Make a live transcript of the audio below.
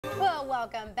Well,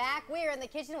 welcome back. We are in the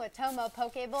kitchen with Tomo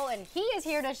Poke Bowl, and he is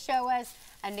here to show us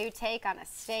a new take on a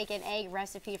steak and egg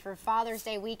recipe for Father's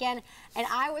Day weekend. And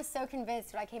I was so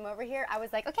convinced when I came over here, I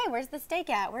was like, okay, where's the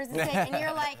steak at? Where's the steak? And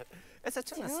you're like, it's a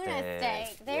tuna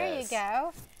steak. There you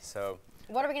go. So,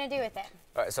 what are we going to do with it?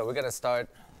 All right, so we're going to start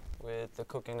with the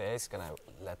cooking the eggs. Gonna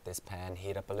let this pan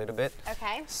heat up a little bit.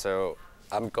 Okay. So,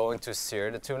 I'm going to sear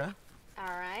the tuna. All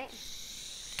right.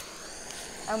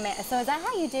 Oh man, so is that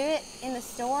how you do it in the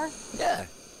store? Yeah.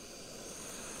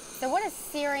 So what does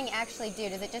searing actually do?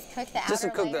 Does it just cook the outer layer? Just to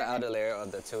cook the outer layer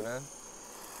of the tuna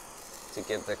to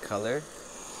give the color.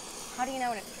 How do you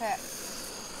know when it's cooked?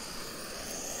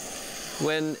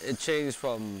 When it changes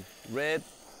from red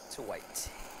to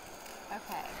white.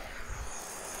 Okay.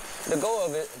 The goal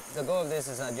of this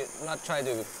is not try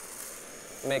to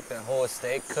make the whole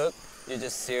steak cook. You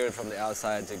just sear it from the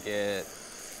outside to get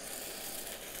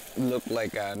look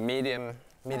like a medium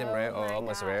rare or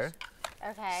almost rare.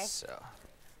 Okay. So.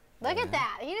 Look at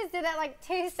that. He just did that like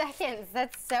 2 seconds.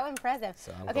 That's so impressive.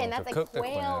 So I'm okay, going and that's to a cook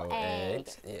quail the egg.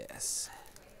 Yes.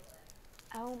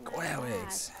 Oh my quail gosh.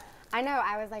 eggs. I know.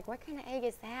 I was like, what kind of egg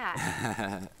is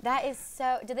that? That is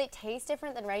so. Do they taste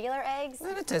different than regular eggs?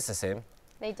 No, they taste the same.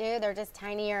 They do? They're just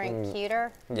tinier and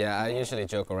cuter? Yeah, I usually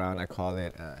joke around. I call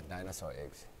it dinosaur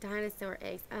eggs. Dinosaur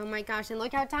eggs. Oh my gosh, and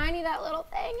look how tiny that little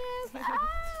thing is. Oh,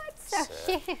 it's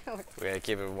so cute. We're going to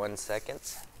give it 1 second.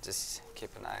 Just keep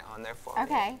an eye on there for me.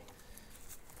 Okay.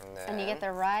 And, then, and you get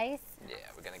the rice? Yeah,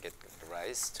 we're going to get the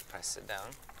rice to press it down.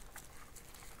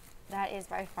 That is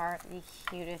by far the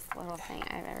cutest little thing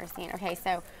I've ever seen. Okay,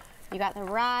 so you got the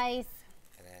rice.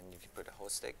 And then you can put a whole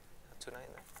steak of tuna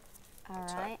in there.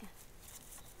 All right.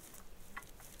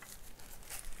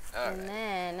 And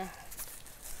then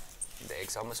the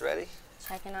egg's almost ready.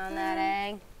 Checking on that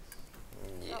egg.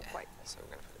 Yeah. So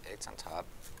we're gonna put the eggs on top.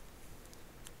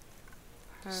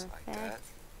 Just like that.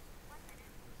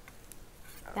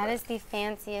 That is the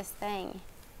fanciest thing.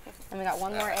 And we got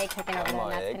one more egg cooking over there,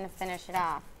 and that's gonna finish it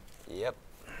off. Yep.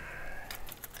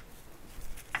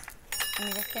 And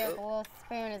you just get a little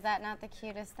spoon. Is that not the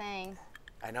cutest thing?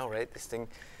 I know, right? This thing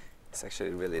is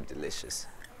actually really delicious.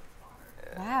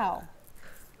 Wow.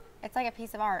 It's like a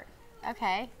piece of art.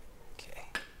 Okay. Okay.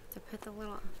 So put the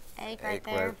little egg right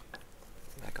there.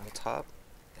 Back on top,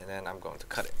 and then I'm going to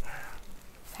cut it.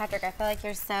 Patrick, I feel like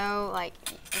you're so, like,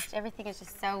 everything is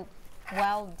just so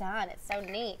well done. It's so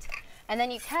neat. And then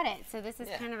you cut it. So this is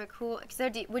kind of a cool, so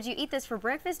would you eat this for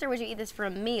breakfast or would you eat this for a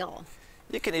meal?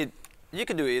 You can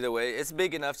do it either way. It's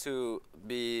big enough to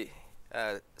be,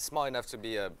 small enough to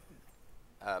be a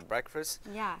breakfast.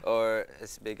 Yeah. Or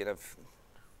it's big enough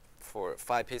for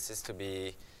 5 pieces to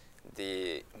be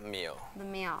the meal. The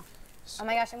meal. Oh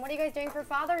my gosh, and what are you guys doing for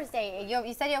Father's Day?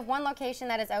 You said you have one location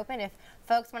that is open if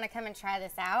folks want to come and try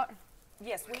this out.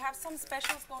 Yes, we have some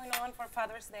specials going on for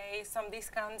Father's Day, some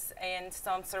discounts and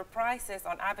some surprises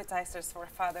on appetizers for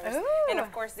Father's. Ooh. And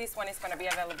of course, this one is going to be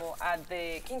available at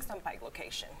the Kingston Pike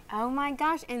location. Oh my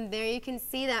gosh, and there you can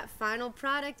see that final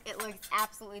product. It looks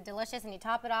absolutely delicious, and you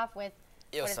top it off with,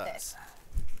 eel what is sauce.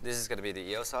 This is going to be the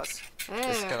eel sauce. Mm.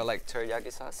 This is kind of like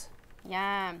teriyaki sauce.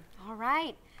 Yum. All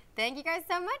right. Thank you guys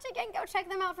so much. Again, go check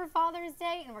them out for Father's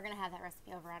Day, and we're going to have that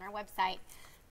recipe over on our website.